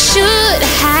 Should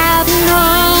have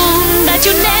known that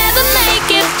you'd never make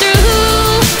it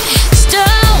through.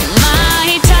 Stole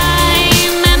my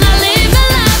time and I lived my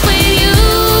life with you.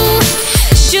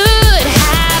 Should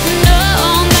have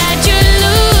known that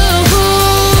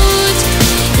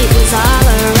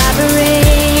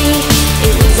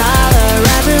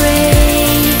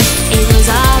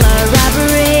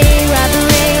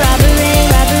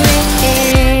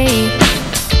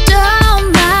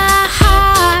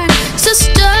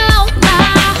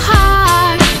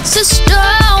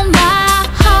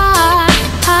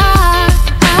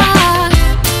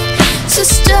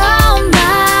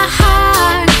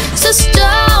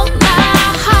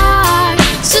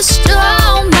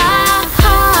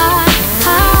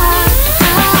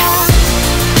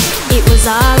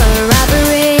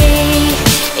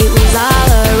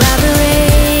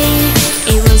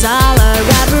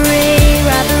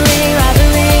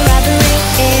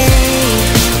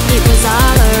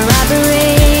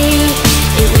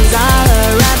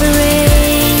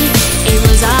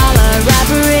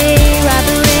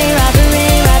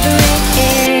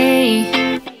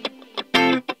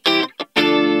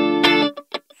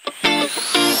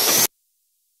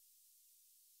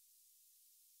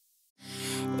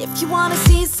If you wanna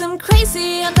see some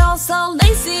crazy and also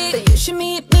lazy, then you should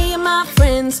meet me and my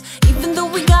friends. Even though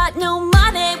we got no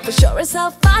money, for sure it's so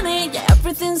funny. Yeah,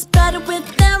 everything's better with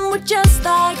them. We're just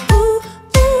like ooh,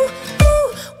 ooh,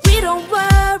 ooh. We don't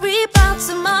worry about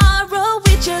tomorrow.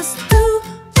 We just ooh,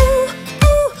 ooh,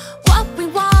 ooh. What we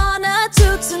wanna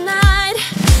do tonight.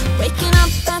 Waking up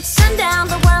at sundown,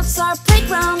 the world's our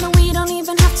playground, and we don't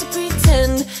even have to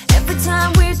pretend. Every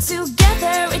time we're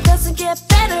together, it doesn't get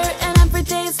better, and every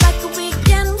day's like a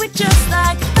weekend. We're just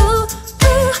like ooh,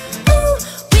 ooh, ooh.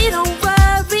 We don't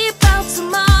worry about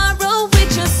tomorrow. We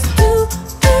just ooh,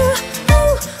 ooh,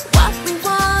 ooh. What we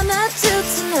wanna do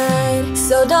tonight.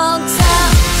 So don't tell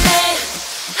me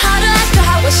how to act or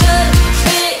how I should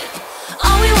be.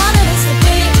 All we wanted is to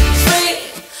be free.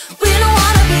 We don't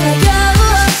wanna be like you.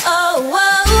 Oh, oh,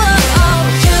 oh, oh,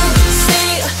 you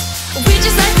see, we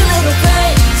just act a little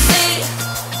crazy,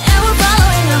 and we're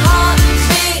following our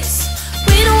heartbeats.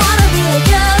 We don't wanna be like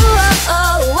you.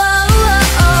 Oh, oh,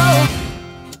 oh, oh.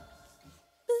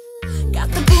 Got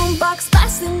the boombox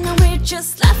blasting, and we're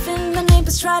just laughing. The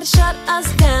neighbors try to shut us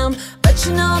down, but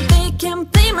you know they can't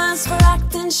blame us for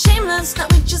acting shameless. Now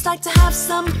we just like to have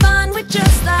some fun. We're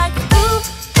just like ooh,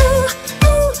 ooh,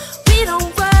 ooh. We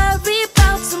don't worry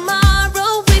about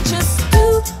tomorrow. We just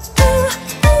ooh, ooh,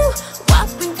 ooh. What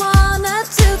we wanna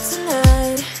do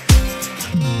tonight.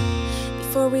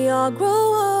 Before we all grow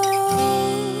old.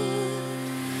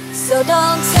 So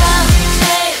don't tell me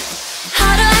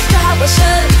how to act or how I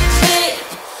should be.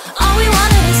 All we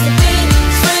wanted is to be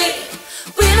free.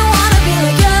 We don't wanna be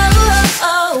like you.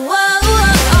 Oh, oh, oh,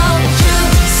 oh. You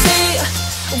see,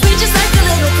 we just act a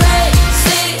little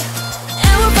crazy,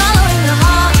 and we're following our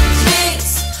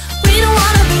heartbeats. We don't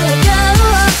wanna be like you.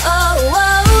 Oh,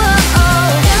 oh, oh, oh.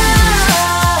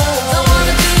 Don't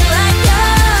wanna be like you.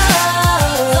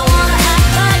 Don't wanna act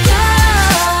like you.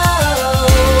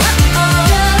 Oh, oh,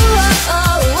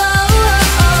 oh,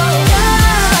 oh, oh.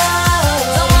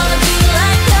 Don't wanna be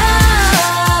like you.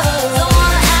 Don't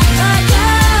wanna act like you.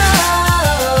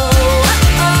 Oh,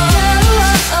 oh,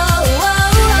 oh, oh.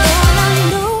 And I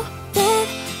know that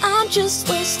I'm just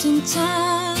wasting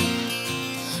time,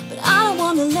 but I don't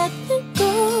wanna let it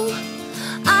go.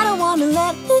 I don't wanna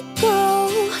let it go.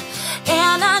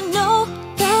 And I know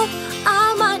that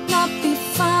I might not be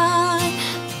fine,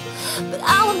 but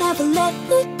I will never let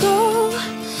it go.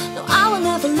 No, I will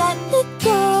never let it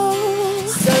go.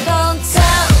 So don't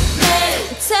tell me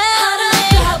how to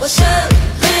act or how I should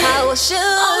be. How I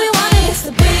should. All we wanted is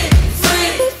to be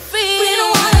free. We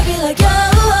don't wanna be like you.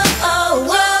 Oh, oh,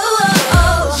 oh,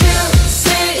 oh.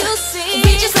 You see,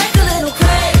 we just act a little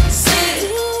crazy,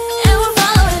 and we're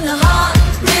following our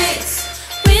heartbeats.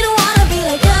 We don't wanna be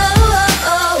like you. Oh,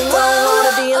 oh, oh. Don't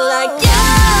wanna be like you.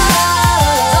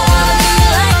 Don't wanna be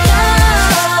like you.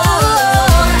 Don't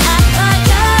wanna act like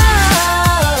you.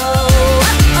 Oh,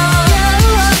 oh,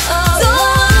 oh. Don't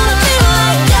wanna be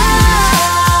like you.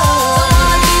 Don't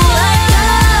wanna be like you.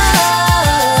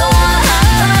 Don't wanna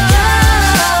act like you.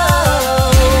 Oh,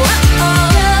 oh,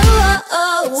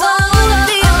 oh. Don't wanna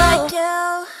be like you.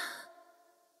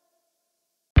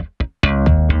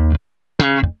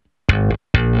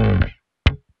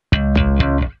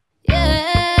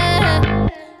 Yeah.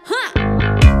 Huh.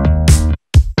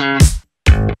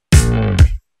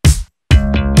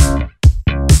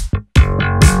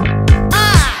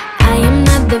 I am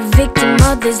not the victim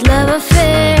of this love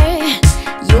affair.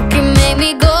 You can make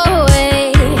me go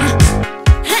away.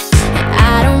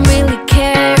 I don't really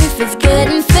care if it's good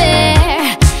and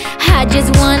fair. I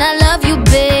just wanna love you,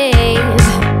 babe.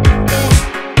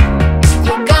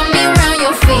 You got me around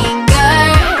your finger.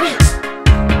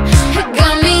 You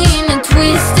got me in a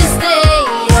twisted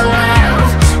state of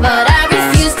life, but I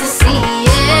refuse to see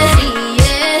it.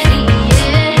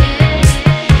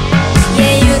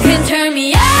 Yeah, you can turn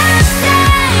me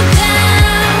upside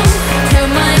down, turn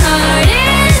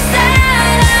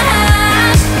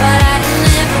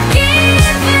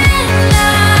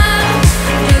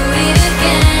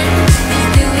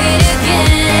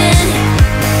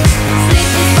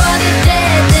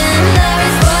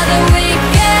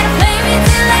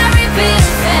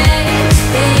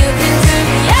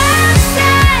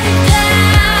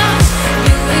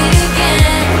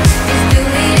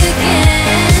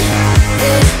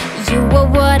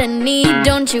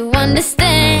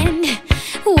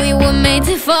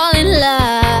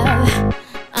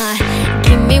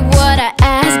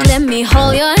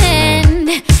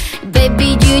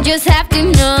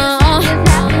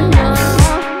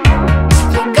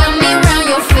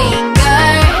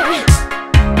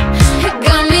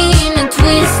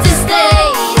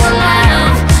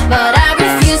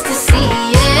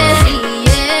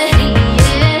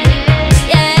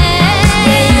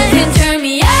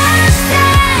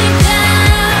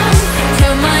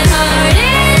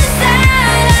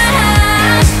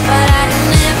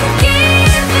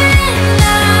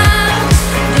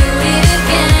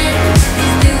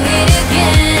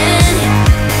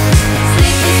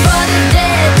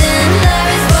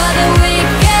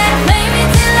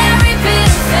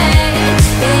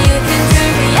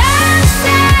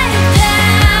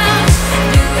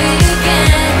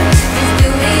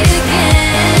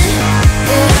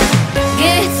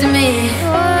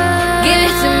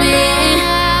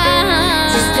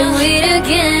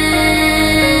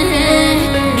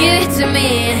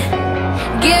me,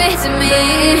 give it to me.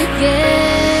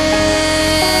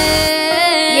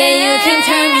 Yeah, you can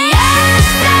turn me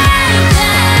upside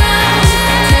down,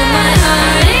 turn my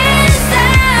heart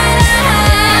inside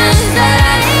out, so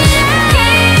I never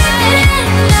give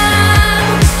up.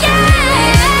 Yeah,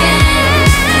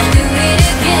 do it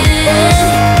again.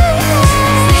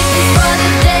 Sleep is for the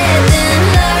dead and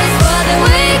love is for the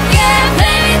wicked.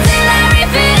 Play me till I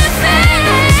repeat the same.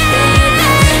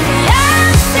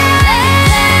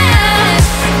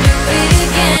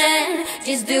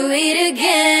 Just do it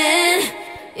again,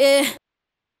 yeah.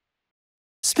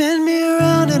 Spin me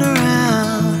around and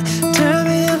around, turn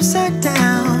me upside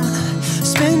down.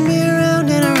 Spin me around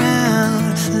and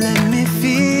around, let me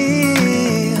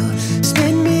feel.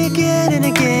 Spin me again and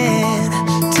again,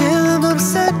 till I'm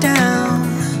upside down.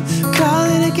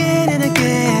 Calling again and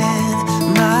again,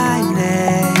 my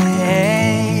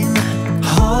name.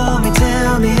 Hold me,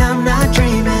 tell me I'm not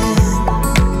dreaming.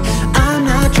 I'm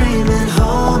not dreaming,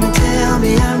 hold me, tell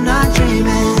me I'm not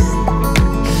dreaming.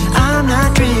 I'm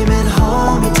not dreaming,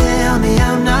 hold me, tell me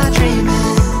I'm not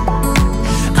dreaming.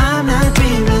 I'm not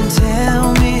dreaming,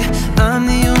 tell me I'm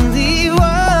the only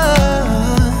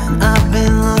one. I've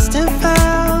been lost and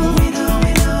found.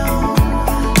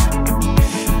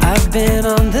 I've been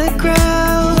on the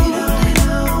ground.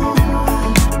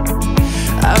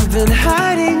 I've been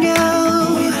hiding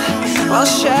out while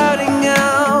shouting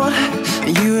out.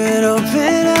 You had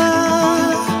opened up.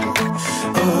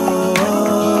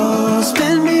 Oh,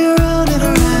 spin me around and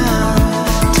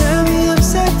around, turn me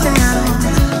upside down.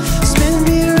 Spin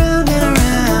me around and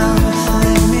around,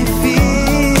 let me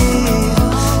feel.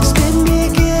 Spin me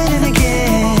again and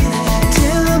again,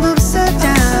 till I'm upside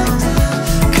down.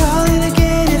 Calling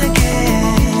again and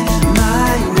again,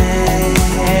 my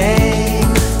name.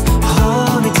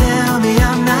 Hold me, tell me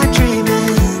I'm not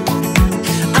dreaming.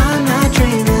 I'm not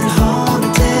dreaming, hold me,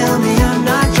 tell me I'm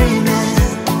not dreaming.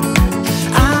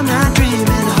 I'm not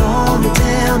dreaming, hold me,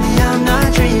 tell me I'm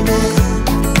not dreaming.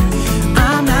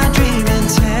 I'm not dreaming,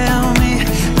 tell me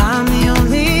I'm the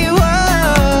only one.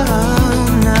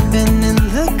 I've been in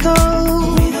the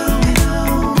cold,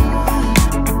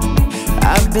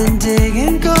 I've been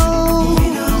digging gold,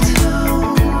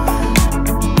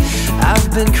 I've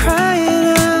been crying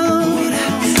out,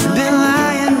 been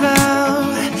lying about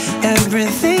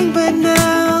everything but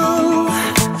now.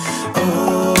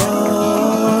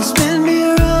 Oh, spin me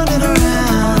around and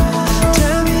around,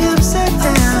 turn me upside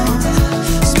down.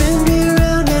 Spin me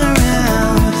around and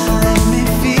around, let me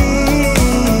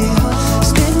feel.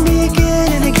 Spin me again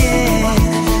and again,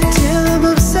 till I'm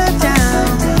upside down.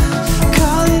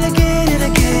 Calling again and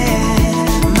again,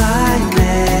 my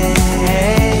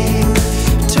name.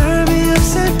 Turn me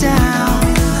upside down.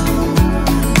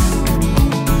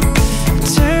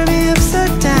 Turn me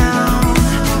upside down.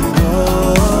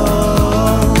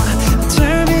 Oh,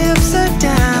 turn me upside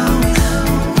down.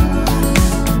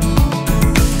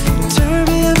 Turn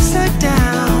me upside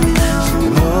down.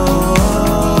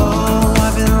 Oh,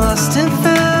 I've been lost and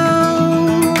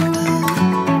found.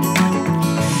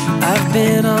 I've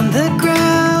been on the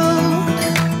ground.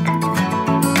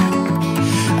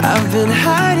 I've been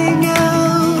hiding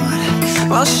out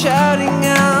while shouting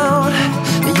out.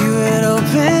 You had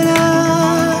opened up.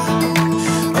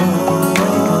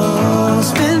 Oh,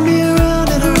 spin me around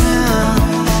and around,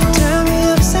 turn me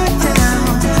upside down.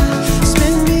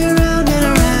 Spin me around and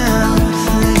around,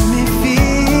 let me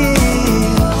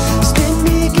feel. Spin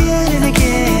me again and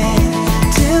again,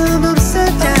 till I'm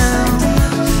upside down.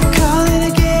 Calling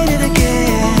again and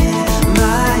again,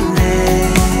 my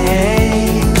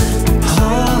name.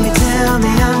 Hold me, tell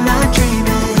me I'm not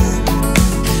dreaming.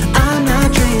 I'm not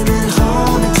dreaming,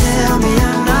 hold me, tell me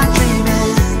I'm not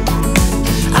dreaming.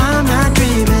 I'm not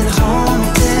dreaming, hold me,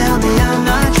 tell me I'm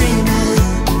not dreaming.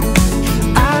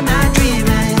 I'm not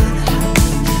dreaming,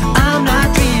 I'm not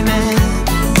dreaming,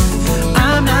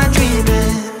 I'm not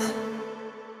dreaming.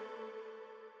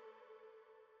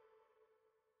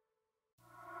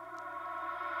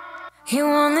 You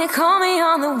only call me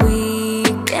on the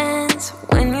weekends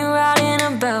when you're out and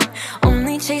about,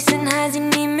 only chasing highs. You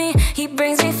need me. He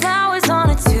brings me flowers on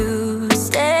a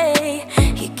Tuesday.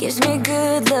 He gives me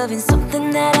good loving,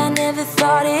 something that I never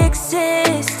thought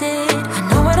existed. I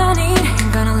know what I need,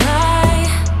 ain't gonna lie.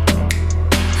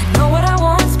 I know what I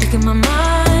want, speaking my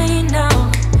mind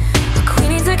now. A queen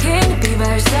needs a king to be by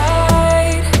her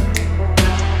side.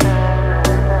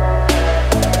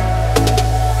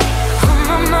 On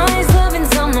my mind's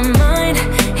loving's on my mind.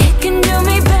 He can do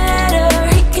me better,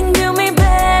 he can do me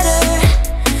better.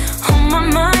 On my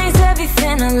mind's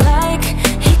everything I like.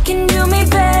 He can do me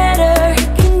better, he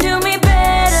can do me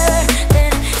better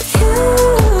than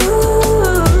you.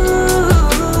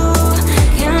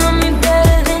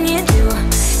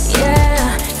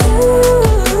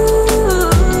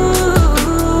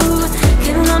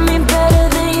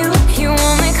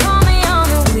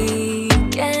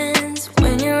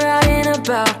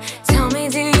 about? Tell me,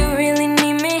 do you really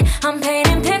need me? I'm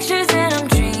painting pictures and I'm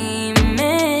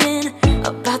dreaming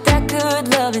about that good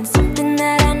loving, something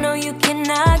that I know you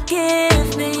cannot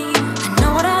give me. I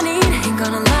know what I need, ain't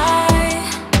gonna lie.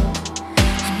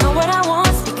 I know what I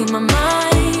want, speaking my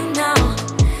mind now.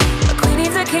 A queen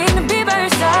needs a king to be by her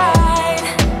side.